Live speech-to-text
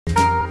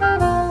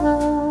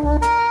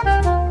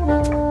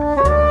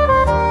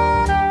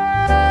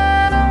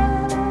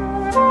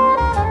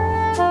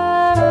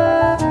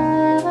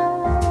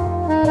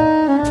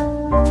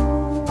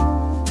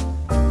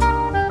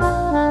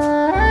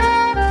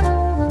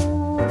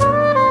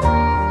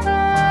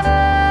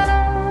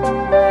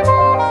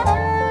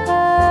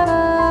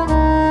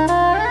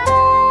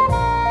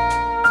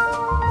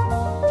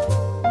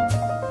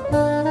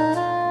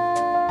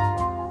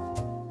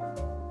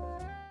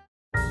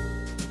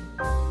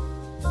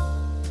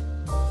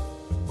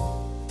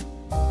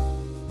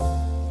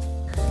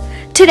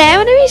Today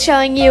I'm going to be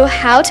showing you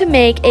how to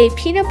make a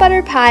peanut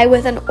butter pie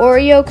with an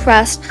Oreo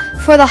crust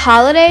for the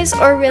holidays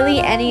or really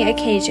any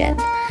occasion.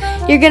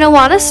 You're going to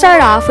want to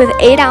start off with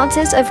 8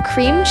 ounces of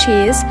cream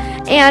cheese,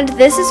 and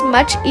this is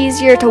much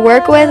easier to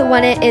work with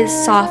when it is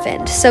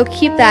softened, so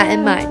keep that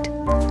in mind.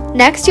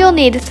 Next you'll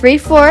need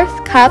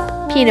 3/4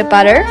 cup peanut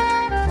butter,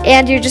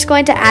 and you're just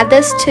going to add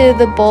this to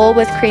the bowl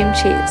with cream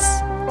cheese.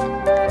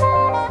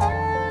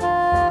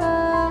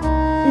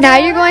 Now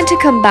you're going to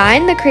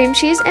combine the cream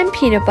cheese and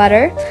peanut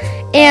butter,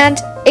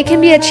 and it can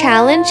be a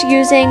challenge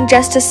using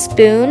just a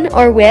spoon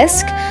or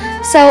whisk,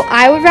 so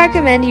I would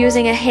recommend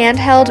using a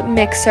handheld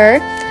mixer,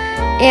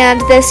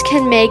 and this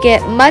can make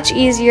it much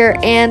easier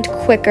and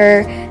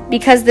quicker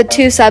because the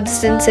two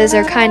substances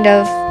are kind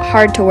of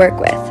hard to work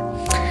with.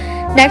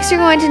 Next you're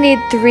going to need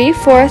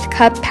 3/4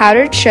 cup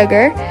powdered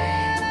sugar,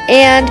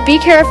 and be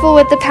careful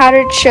with the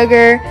powdered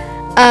sugar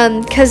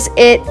because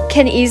it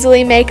can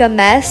easily make a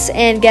mess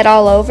and get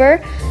all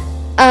over.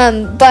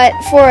 But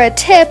for a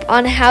tip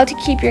on how to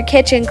keep your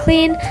kitchen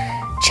clean,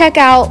 check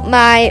out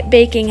my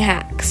baking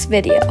hacks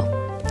video.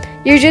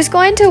 You're just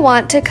going to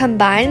want to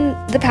combine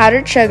the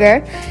powdered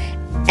sugar,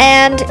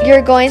 and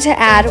you're going to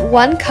add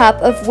 1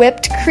 cup of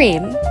whipped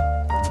cream.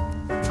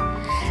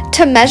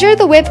 To measure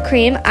the whipped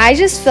cream, I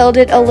just filled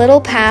it a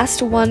little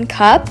past 1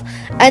 cup,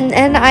 and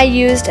then I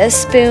used a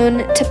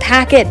spoon to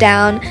pack it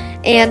down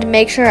and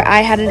make sure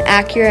I had an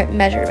accurate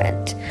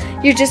measurement.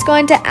 You're just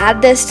going to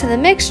add this to the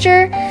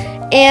mixture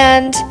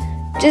and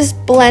just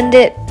blend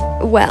it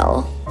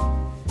well.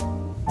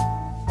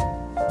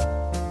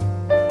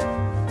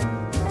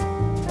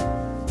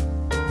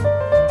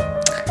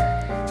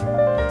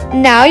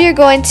 Now you're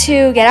going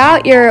to get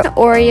out your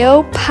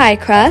Oreo pie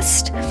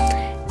crust,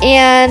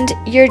 and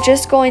you're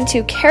just going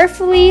to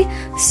carefully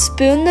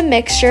spoon the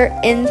mixture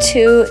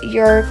into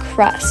your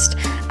crust.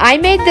 I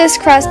made this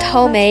crust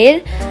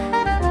homemade,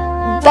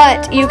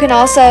 but you can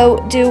also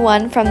do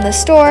one from the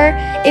store.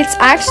 It's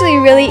actually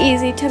really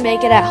easy to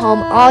make it at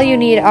home. All you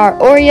need are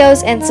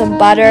Oreos and some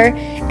butter,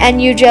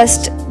 and you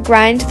just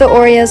grind the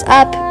Oreos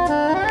up,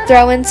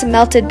 throw in some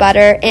melted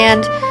butter,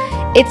 and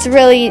it's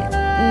really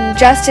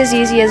just as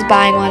easy as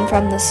buying one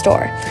from the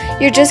store.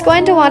 You're just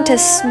going to want to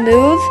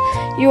smooth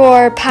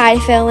your pie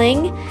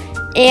filling,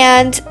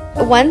 and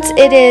once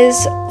it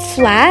is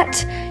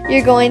flat,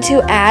 you're going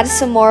to add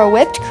some more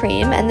whipped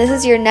cream, and this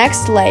is your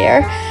next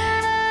layer.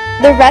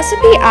 The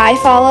recipe I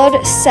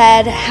followed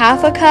said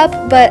 1/2 cup,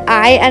 but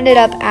I ended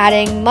up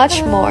adding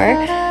much more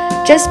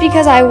just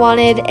because I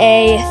wanted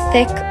a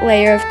thick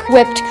layer of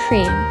whipped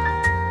cream.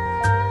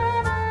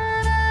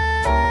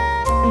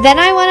 Then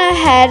I went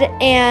ahead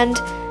and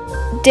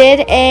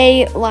did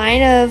a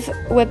line of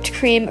whipped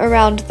cream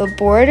around the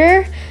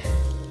border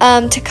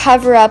to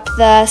cover up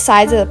the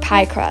sides of the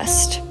pie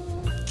crust.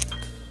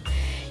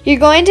 You're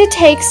going to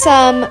take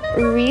some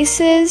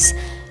Reese's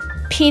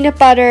peanut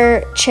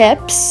butter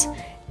chips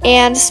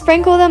and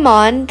sprinkle them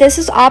on. This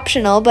is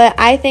optional, but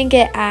I think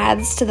it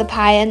adds to the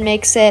pie and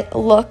makes it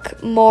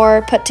look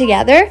more put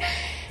together.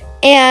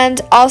 And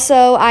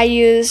also I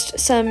used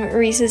some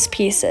Reese's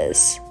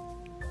Pieces.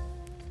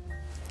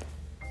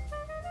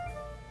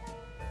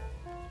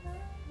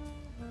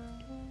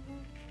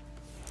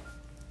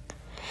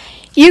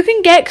 You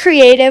can get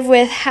creative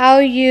with how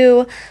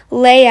you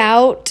lay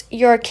out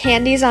your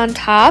candies on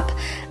top.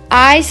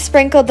 I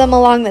sprinkled them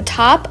along the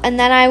top, and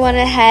then I went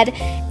ahead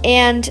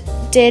and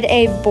did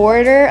a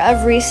border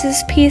of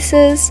Reese's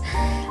Pieces.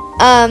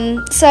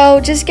 So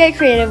just get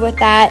creative with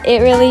that.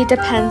 It really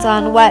depends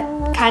on what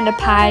kind of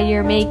pie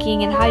you're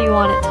making and how you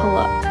want it to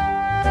look.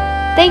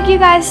 Thank you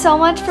guys so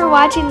much for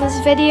watching this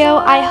video.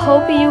 I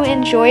hope you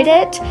enjoyed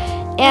it.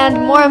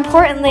 And more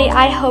importantly,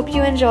 I hope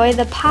you enjoy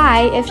the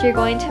pie if you're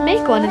going to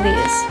make one of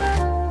these.